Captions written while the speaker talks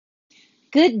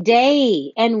Good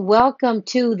day and welcome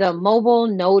to the Mobile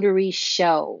Notary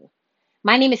Show.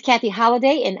 My name is Kathy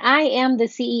Holliday and I am the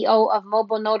CEO of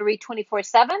Mobile Notary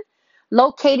 24/7,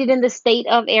 located in the state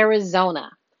of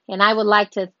Arizona. And I would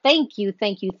like to thank you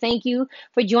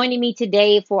for joining me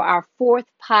today for our fourth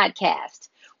podcast.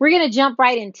 We're going to jump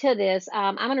right into this.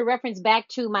 I'm going to reference back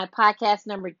to my podcast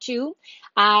number 2.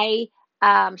 I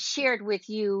shared with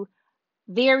you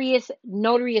various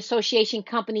notary association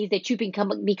companies that you can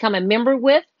become a member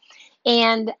with.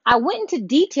 And I went into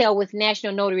detail with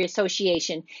National Notary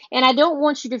Association. And I don't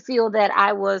want you to feel that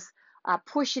I was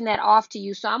pushing that off to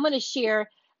you. So I'm going to share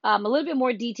a little bit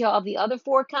more detail of the other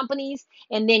four companies,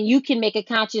 and then you can make a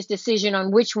conscious decision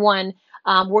on which one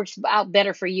works out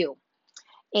better for you.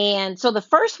 And so the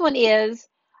first one is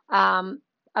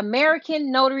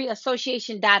American Notary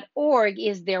Association.org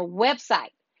is their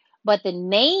website, but the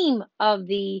name of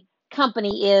the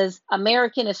company is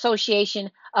American Association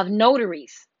of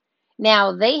Notaries.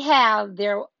 Now they have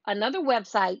their another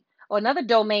website or another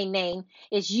domain name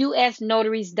is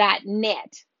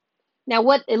usnotaries.net. Now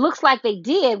what it looks like they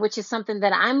did, which is something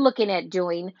that I'm looking at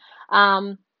doing,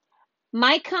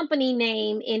 my company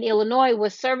name in Illinois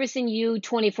was Servicing You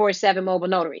 24/7 Mobile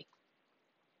Notary.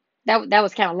 That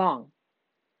was kind of long.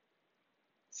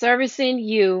 Servicing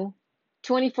You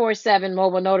 24/7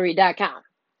 mobilenotary.com.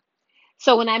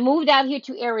 So when I moved out here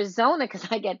to Arizona, because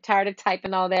I got tired of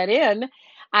typing all that in,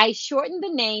 I shortened the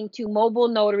name to Mobile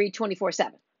Notary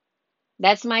 24/7.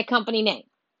 That's my company name.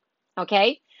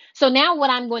 Okay. So now what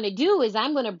I'm going to do is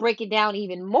I'm going to break it down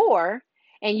even more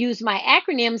and use my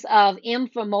acronyms of M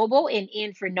for mobile and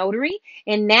N for notary.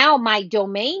 And now my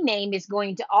domain name is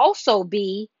going to also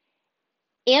be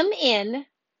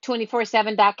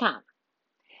mn247.com.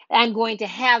 I'm going to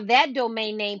have that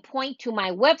domain name point to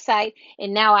my website.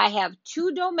 And now I have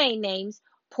two domain names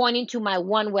pointing to my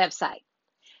one website.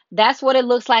 That's what it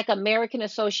looks like American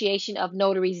Association of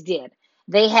Notaries did.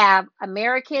 They have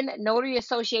American Notary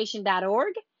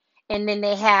Association.org, and then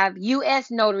they have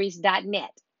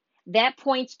usnotaries.net. That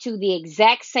points to the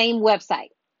exact same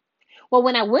website. Well,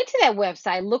 when I went to that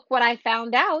website, look what I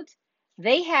found out.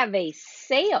 They have a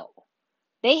sale.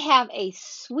 They have a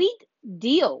sweet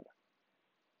deal.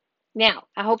 Now,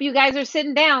 I hope you guys are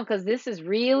sitting down because this is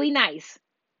really nice.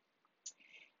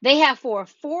 They have for a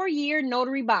 4-year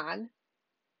notary bond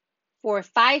for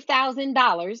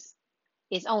 $5,000,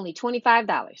 it's only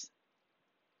 $25.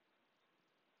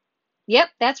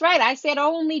 Yep, that's right. I said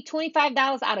only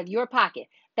 $25 out of your pocket.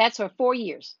 That's for 4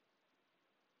 years.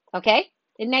 Okay?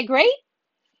 Isn't that great?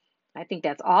 I think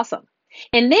that's awesome.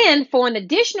 And then for an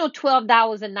additional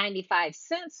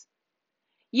 $12.95,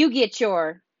 you get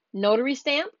your notary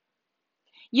stamp,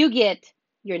 you get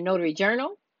your notary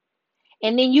journal,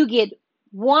 and then you get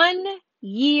 1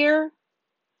 year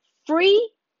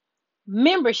free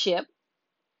membership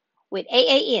with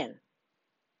AAN.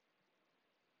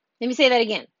 Let me say that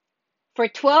again. For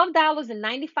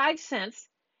 $12.95,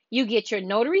 you get your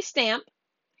notary stamp,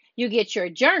 you get your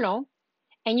journal,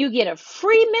 and you get a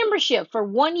free membership for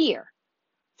 1 year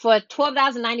for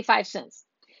 $12.95.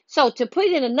 So to put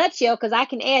it in a nutshell, because I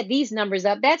can add these numbers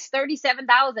up, that's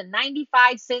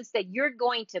 $37.95 that you're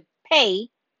going to pay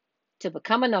to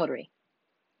become a notary.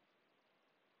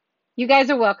 You guys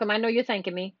are welcome. I know you're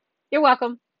thanking me. You're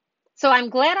welcome. So I'm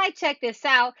glad I checked this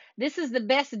out. This is the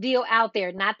best deal out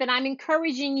there. Not that I'm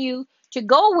encouraging you to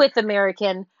go with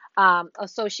American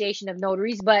Association of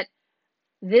Notaries, but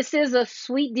this is a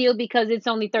sweet deal because it's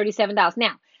only $37.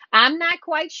 Now, I'm not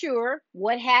quite sure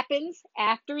what happens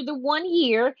after the 1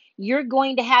 year. You're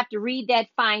going to have to read that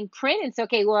fine print and say,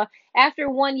 okay, well, after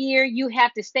 1 year, you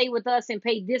have to stay with us and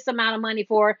pay this amount of money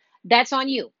for. That's on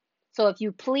you. So if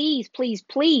you please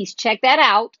check that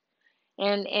out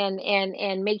and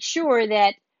make sure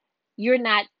that you're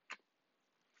not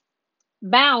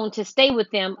bound to stay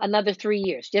with them another 3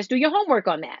 years. Just do your homework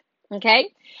on that.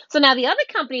 Okay. So now the other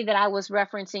company that I was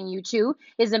referencing you to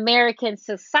is American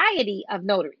Society of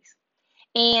Notaries.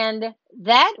 And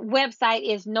that website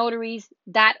is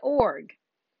notaries.org.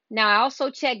 Now I also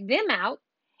checked them out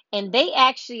and they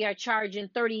actually are charging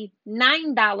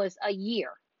 $39 a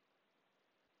year.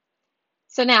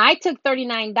 So now I took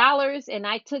 $39 and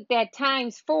I took that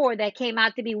times 4, that came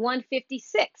out to be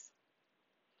 $156.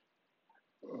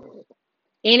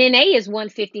 NNA is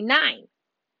 $159.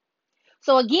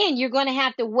 So again, you're going to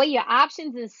have to weigh your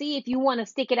options and see if you want to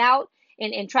stick it out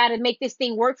and try to make this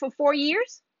thing work for 4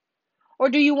 years,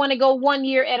 or do you want to go 1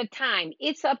 year at a time?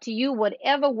 It's up to you,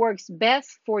 whatever works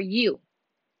best for you.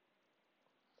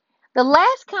 The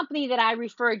last company that I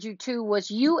referred you to was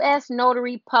U.S.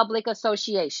 Notary Public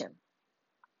Association,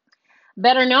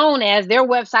 better known as their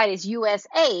website is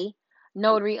USA,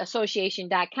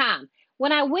 notaryassociation.com.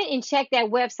 When I went and checked that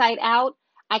website out,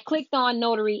 I clicked on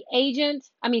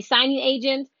signing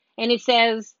agent, and it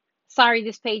says, sorry,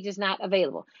 this page is not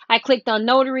available. I clicked on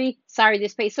notary, sorry,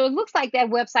 this page. So it looks like that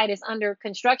website is under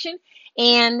construction.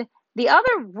 And the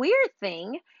other weird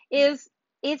thing is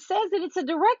it says that it's a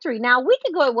directory. Now, a week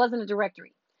ago, it wasn't a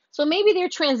directory. So maybe they're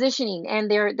transitioning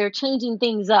and they're changing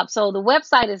things up. So the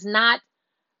website is not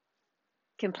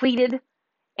completed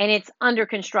and it's under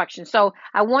construction. So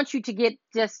I want you to get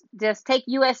just take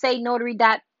USA Notary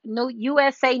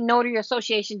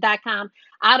Association.com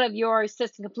out of your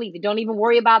system completely. Don't even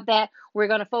worry about that. We're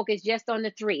going to focus just on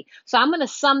the three. So I'm going to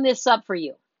sum this up for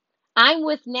you. I'm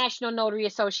with National Notary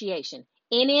Association,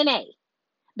 NNA.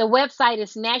 The website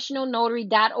is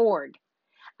nationalnotary.org.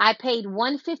 I paid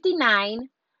 $159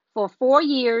 for 4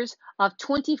 years of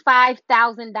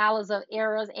 $25,000 of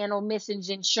errors and omissions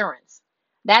insurance.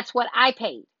 That's what I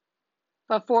paid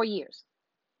for 4 years.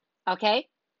 Okay?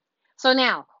 So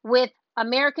now, with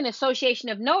American Association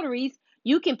of Notaries,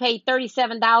 you can pay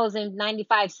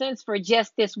 $37.95 for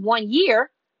just this 1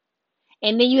 year.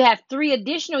 And then you have 3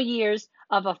 additional years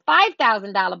of a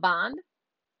 $5,000 bond,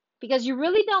 because you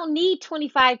really don't need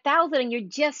 $25,000 and you're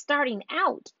just starting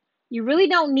out. You really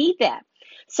don't need that.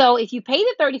 So if you pay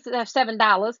the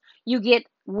 $37, you get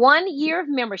 1 year of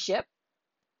membership,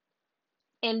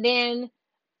 and then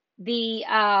you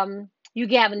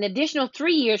have an additional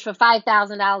 3 years for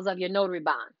 $5,000 of your notary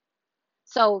bond.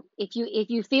 So if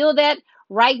you feel that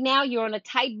right now you're on a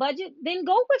tight budget, then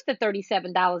go with the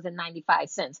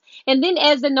 $37.95. And then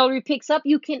as the notary picks up,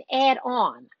 you can add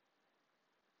on.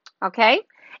 Okay?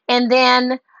 And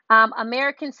then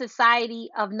American Society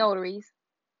of Notaries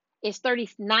is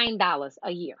 $39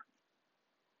 a year.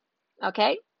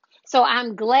 Okay? So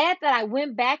I'm glad that I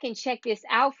went back and checked this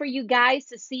out for you guys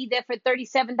to see that for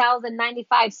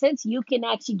 $37.95, you can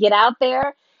actually get out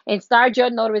there and start your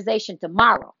notarization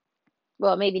tomorrow.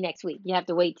 Well, maybe next week. You have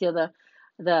to wait till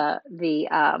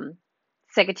the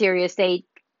Secretary of State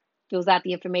fills out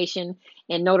the information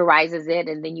and notarizes it,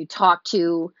 and then you talk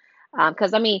to,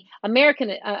 because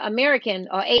American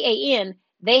or AAN,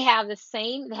 they have the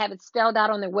same. They have it spelled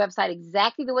out on their website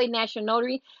exactly the way National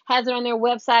Notary has it on their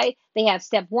website. They have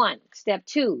step 1, step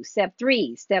 2, step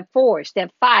 3, step 4,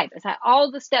 step 5. It's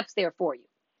all the steps there for you.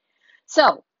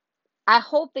 So I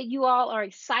hope that you all are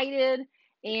excited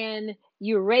and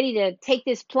you're ready to take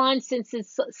this plunge, since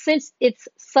it's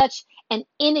such an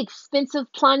inexpensive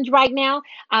plunge right now.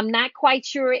 I'm not quite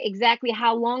sure exactly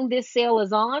how long this sale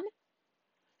is on.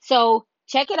 So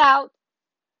check it out,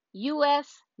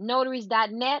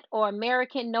 usnotaries.net or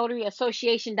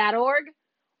americannotary.association.org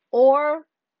or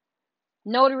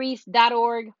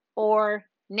notaries.org or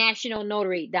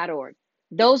nationalnotary.org.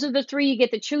 Those are the 3 you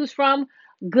get to choose from.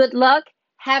 Good luck.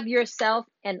 Have yourself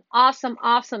an awesome,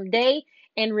 awesome day.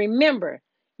 And remember,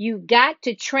 you've got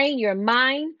to train your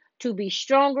mind to be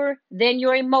stronger than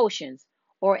your emotions,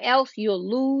 or else you'll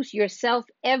lose yourself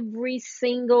every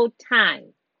single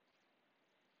time.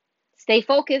 Stay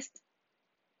focused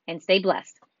and stay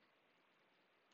blessed.